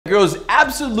Girls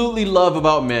absolutely love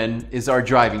about men is our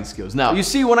driving skills. Now, you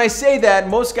see, when I say that,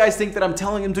 most guys think that I'm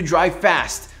telling them to drive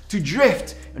fast, to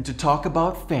drift, and to talk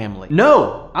about family.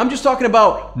 No, I'm just talking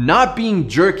about not being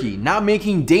jerky, not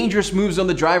making dangerous moves on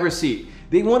the driver's seat.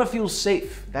 They want to feel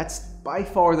safe. That's by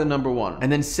far the number one.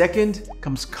 And then second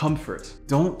comes comfort.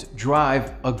 Don't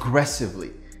drive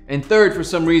aggressively. And third, for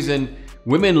some reason,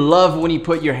 women love when you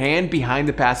put your hand behind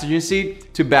the passenger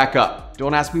seat to back up.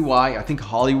 Don't ask me why. I think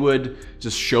Hollywood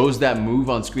just shows that move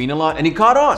on screen a lot, and it caught on.